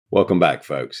Welcome back,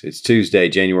 folks. It's Tuesday,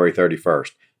 January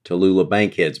 31st, Tallulah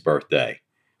Bankhead's birthday.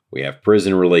 We have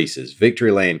prison releases,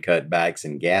 victory land cutbacks,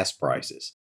 and gas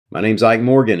prices. My name's Ike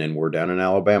Morgan, and we're down in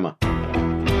Alabama.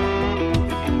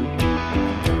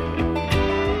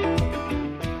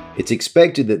 It's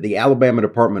expected that the Alabama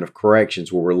Department of Corrections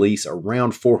will release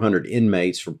around 400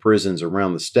 inmates from prisons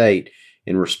around the state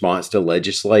in response to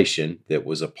legislation that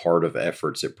was a part of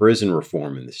efforts at prison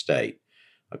reform in the state,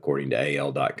 according to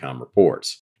AL.com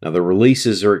reports. Now, the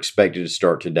releases are expected to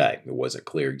start today. It wasn't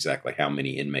clear exactly how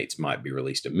many inmates might be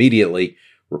released immediately.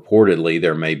 Reportedly,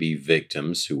 there may be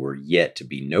victims who are yet to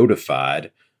be notified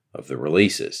of the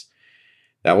releases.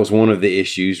 That was one of the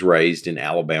issues raised in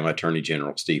Alabama Attorney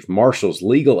General Steve Marshall's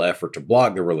legal effort to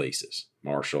block the releases.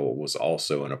 Marshall was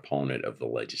also an opponent of the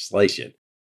legislation.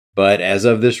 But as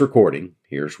of this recording,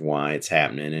 here's why it's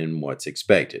happening and what's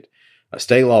expected. A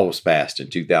state law was passed in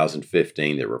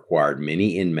 2015 that required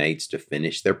many inmates to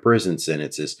finish their prison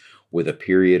sentences with a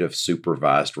period of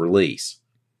supervised release.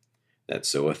 That's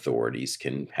so authorities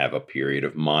can have a period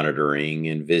of monitoring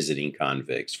and visiting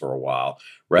convicts for a while,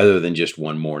 rather than just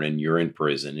one morning you're in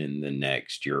prison and the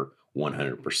next you're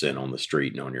 100% on the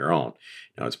street and on your own.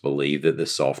 Now, it's believed that the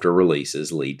softer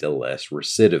releases lead to less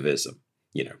recidivism,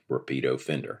 repeat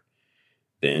offender.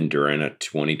 Then, during a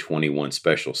 2021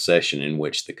 special session in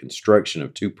which the construction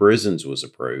of 2 prisons was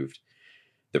approved,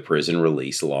 the prison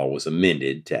release law was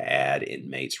amended to add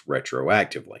inmates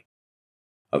retroactively.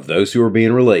 Of those who are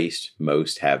being released,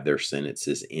 most have their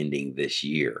sentences ending this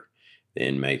year. The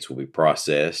inmates will be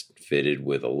processed, fitted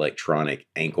with electronic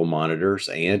ankle monitors,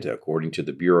 and, according to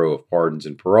the Bureau of Pardons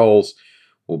and Paroles,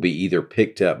 will be either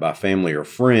picked up by family or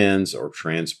friends or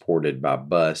transported by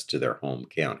bus to their home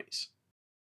counties.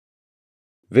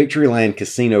 Victoryland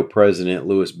Casino president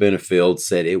Louis Benefield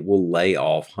said it will lay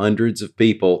off hundreds of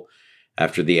people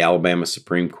after the Alabama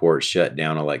Supreme Court shut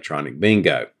down electronic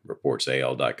bingo, reports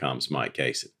AL.com's Mike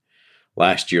Kasich.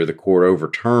 Last year, the court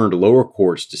overturned lower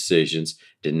courts' decisions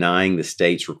denying the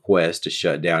state's request to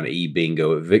shut down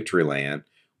e-bingo at Victoryland,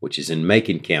 which is in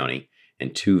Macon County,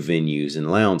 and 2 venues in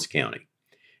Lowndes County.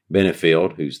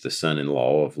 Benefield, who's the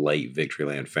son-in-law of late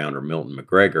Victoryland founder Milton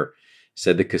McGregor,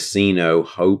 said the casino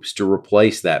hopes to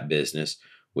replace that business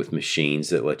with machines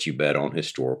that let you bet on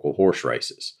historical horse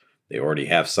races. They already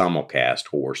have simulcast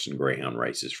horse and greyhound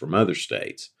races from other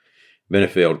states.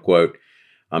 Benefield, quote,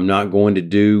 "I'm not going to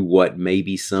do what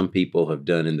maybe some people have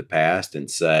done in the past and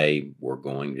say we're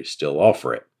going to still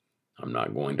offer it. I'm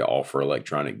not going to offer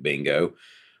electronic bingo.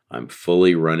 I'm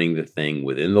fully running the thing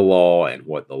within the law and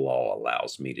what the law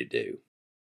allows me to do."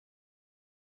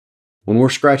 When we're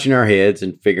scratching our heads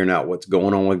and figuring out what's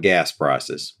going on with gas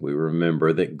prices, we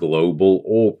remember that global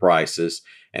oil prices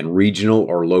and regional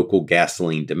or local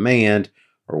gasoline demand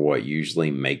are what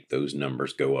usually make those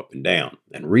numbers go up and down.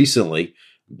 And recently,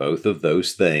 both of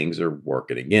those things are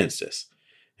working against us.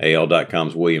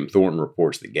 AL.com's William Thornton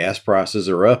reports that gas prices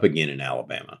are up again in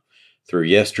Alabama. Through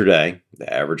yesterday,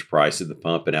 the average price at the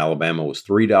pump in Alabama was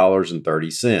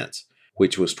 $3.30,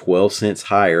 which was 12 cents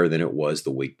higher than it was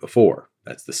the week before.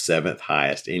 That's the 7th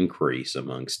highest increase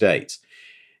among states.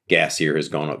 Gas here has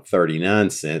gone up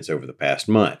 39 cents over the past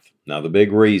month. Now, the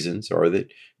big reasons are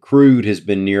that crude has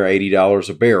been near $80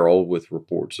 a barrel, with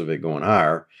reports of it going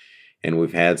higher, and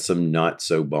we've had some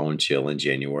not-so-bone-chilling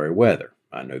January weather.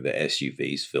 I know the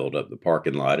SUVs filled up the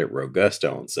parking lot at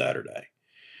Rogusta on Saturday.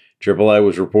 AAA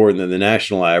was reporting that the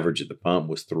national average at the pump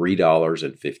was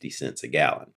 $3.50 a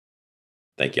gallon.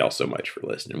 Thank y'all so much for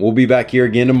listening. We'll be back here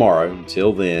again tomorrow.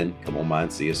 Until then, come on by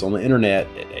and see us on the internet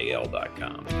at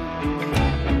al.com.